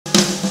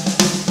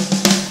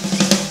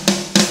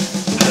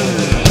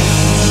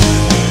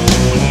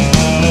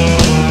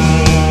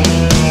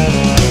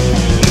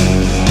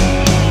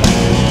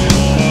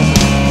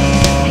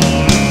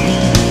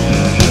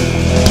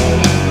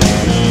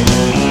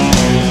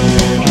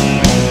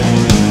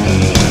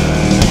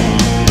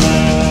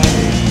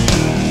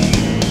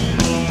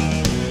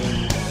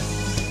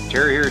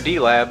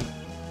D-Lab,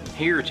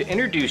 here to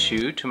introduce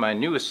you to my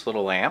newest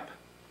little amp,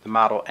 the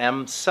model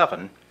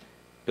M7,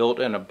 built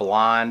in a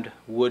blonde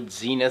wood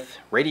Zenith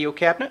radio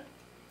cabinet.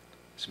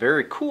 It's a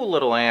very cool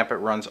little amp. It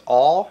runs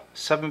all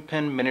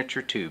 7-pin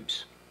miniature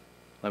tubes.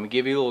 Let me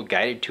give you a little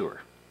guided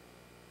tour.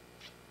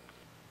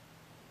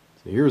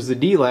 So here's the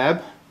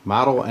D-Lab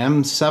model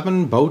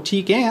M7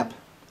 boutique amp.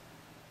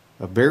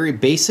 A very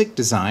basic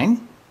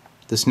design.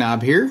 This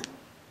knob here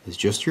is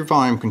just your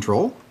volume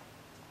control.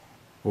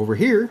 Over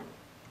here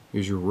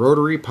is your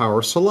rotary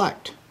power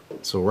select.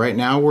 So right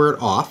now we're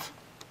at off.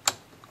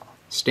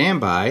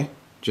 Standby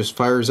just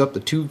fires up the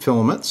tube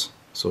filaments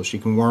so she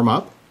can warm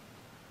up.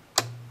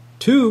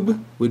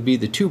 Tube would be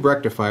the tube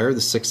rectifier, the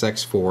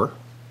 6X4.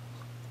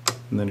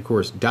 And then of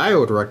course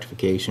diode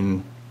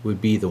rectification would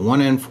be the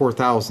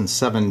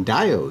 1N4007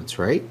 diodes,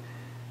 right?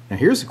 Now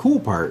here's the cool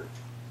part.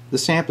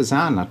 This amp is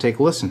on. Now take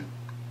a listen.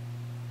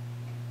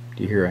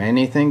 Do you hear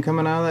anything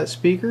coming out of that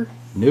speaker?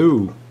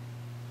 No.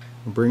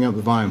 I'll bring up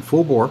the volume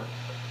full bore.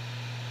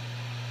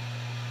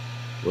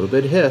 A little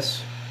bit of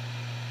hiss,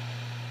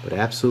 but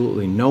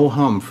absolutely no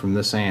hum from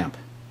this amp.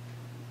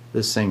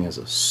 This thing is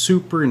a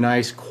super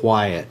nice,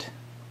 quiet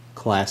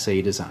Class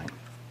A design.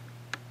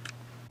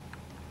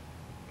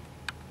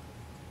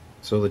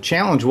 So the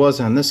challenge was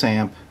on this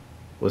amp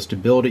was to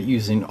build it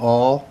using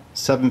all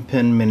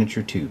 7-pin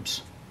miniature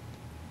tubes.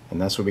 And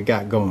that's what we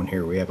got going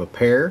here. We have a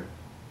pair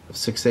of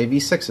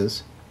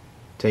 6AV6s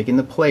taking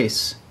the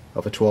place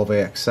of a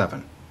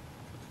 12AX7.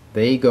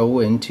 They go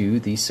into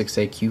the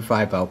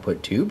 6AQ5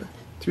 output tube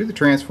through the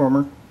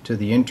transformer to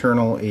the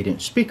internal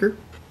 8-inch speaker.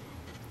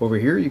 Over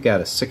here you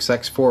got a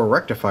 6X4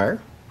 rectifier.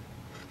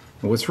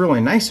 And what's really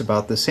nice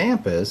about this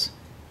amp is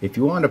if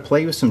you want to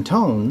play with some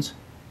tones,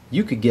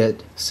 you could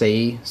get,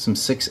 say, some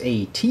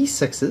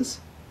 6AT6s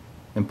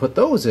and put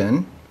those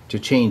in to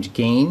change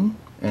gain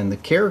and the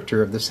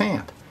character of this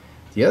amp.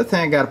 The other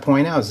thing I got to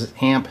point out is this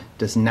amp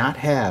does not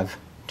have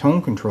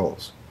tone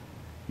controls.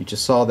 You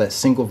just saw that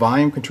single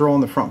volume control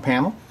in the front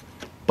panel,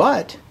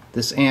 but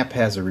this amp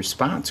has a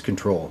response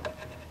control.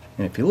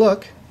 And if you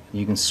look,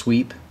 you can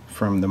sweep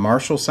from the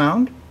Marshall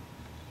sound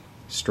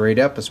straight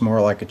up. It's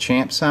more like a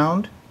Champ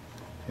sound,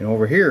 and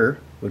over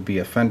here would be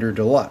a Fender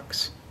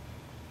Deluxe.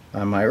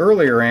 On my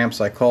earlier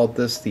amps I called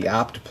this the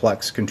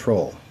Optiplex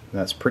control.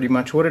 That's pretty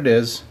much what it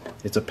is.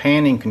 It's a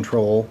panning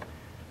control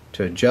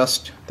to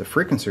adjust the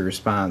frequency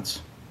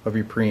response of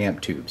your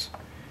preamp tubes.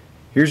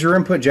 Here's your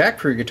input jack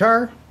for your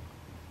guitar.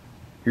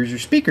 Here's your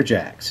speaker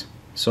jacks.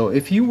 So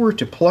if you were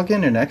to plug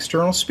in an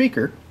external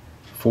speaker,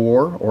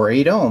 4 or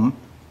 8 ohm,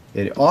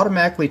 it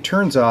automatically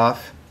turns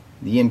off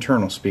the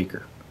internal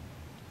speaker.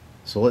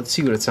 So let's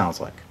see what it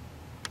sounds like.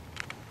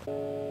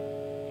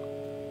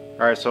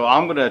 Alright, so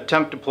I'm going to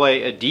attempt to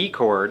play a D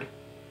chord,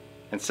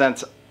 and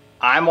since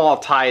I'm all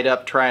tied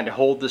up trying to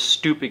hold this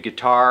stupid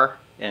guitar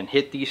and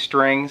hit these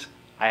strings,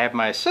 I have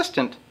my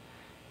assistant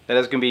that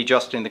is going to be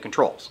adjusting the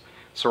controls.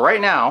 So right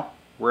now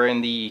we're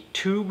in the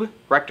tube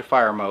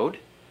rectifier mode,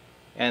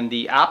 and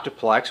the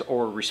Optiplex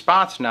or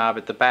response knob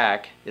at the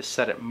back is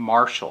set at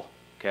Marshall.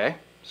 Okay,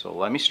 so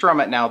let me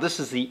strum it now. This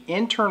is the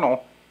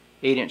internal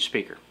 8-inch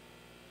speaker.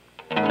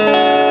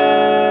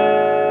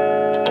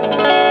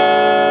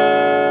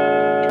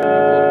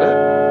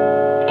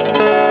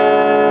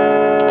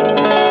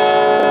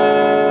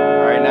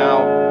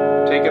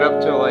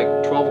 To like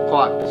 12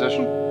 o'clock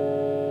position.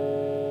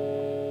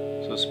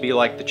 So this would be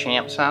like the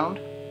Champ sound.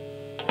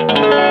 I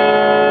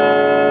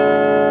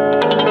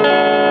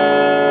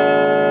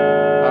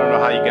don't know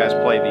how you guys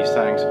play these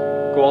things.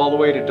 Go all the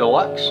way to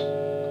Deluxe.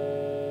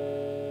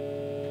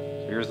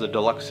 So here's the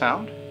Deluxe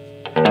sound.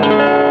 A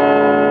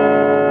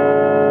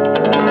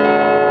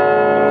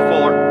little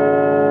fuller.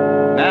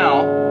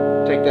 Now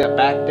take that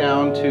back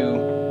down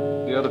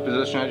to the other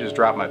position. I just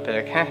dropped my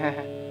pick.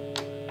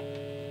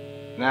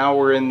 Now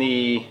we're in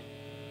the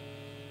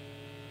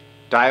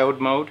diode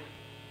mode.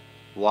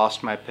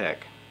 Lost my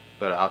pick,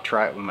 but I'll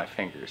try it with my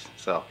fingers.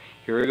 So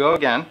here we go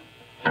again.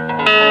 Go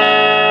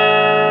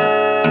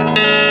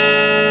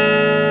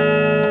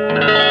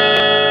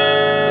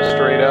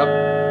straight up.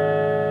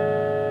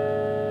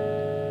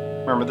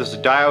 Remember, this is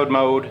diode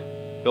mode,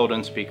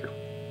 built-in speaker.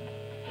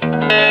 Good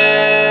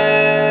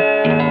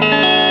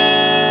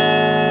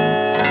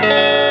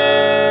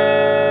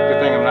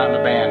thing I'm not in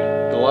a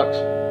band. Deluxe.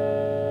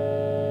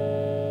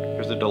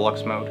 Here's the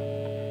Deluxe mode.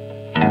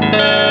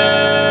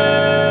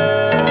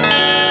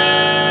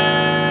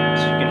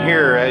 So you can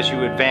hear as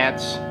you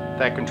advance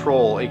that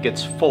control, it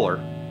gets fuller,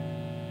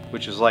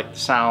 which is like the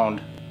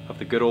sound of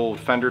the good old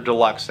Fender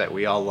Deluxe that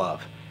we all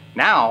love.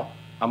 Now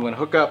I'm going to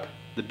hook up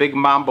the big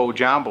Mambo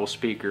Jumbo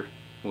speaker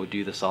and we'll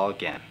do this all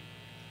again.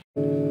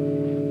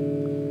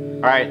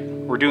 Alright,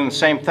 we're doing the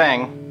same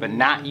thing, but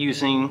not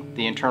using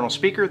the internal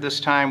speaker. This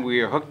time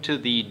we are hooked to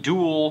the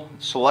dual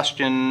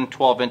Celestion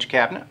 12-inch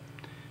cabinet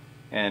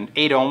and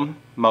 8 ohm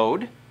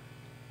mode.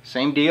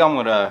 Same deal, I'm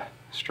going to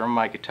strum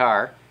my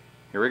guitar.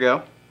 Here we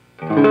go.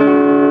 Crank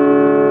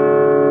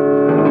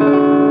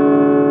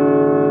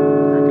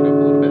it up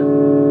a little bit.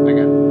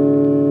 Okay.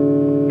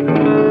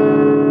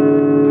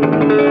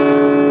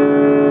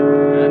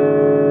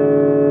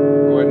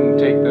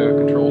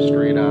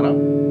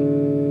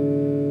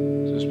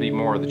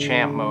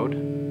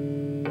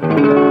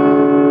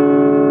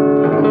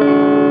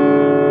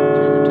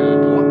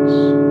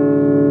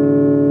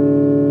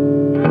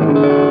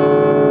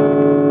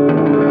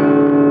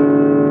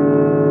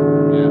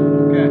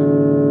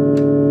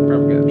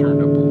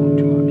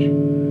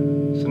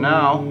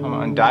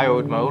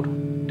 Diode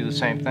mode, do the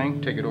same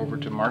thing, take it over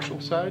to Marshall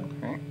side,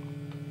 right?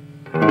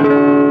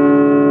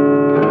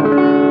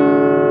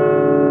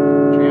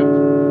 Champ.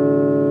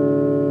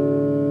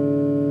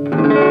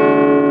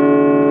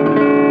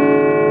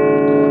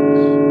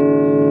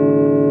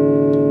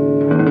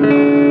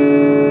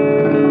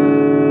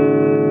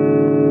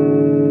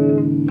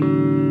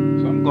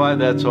 So I'm glad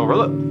that's over.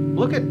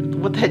 Look at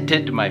what that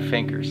did to my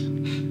fingers.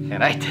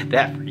 And I did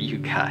that for you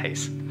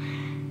guys.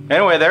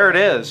 Anyway, there it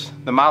is,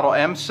 the Model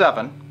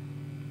M7.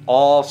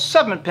 All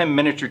 7-pin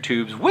miniature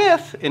tubes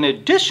with an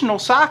additional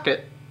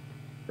socket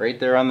right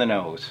there on the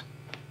nose.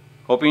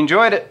 Hope you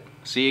enjoyed it.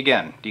 See you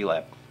again,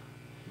 D-Lab.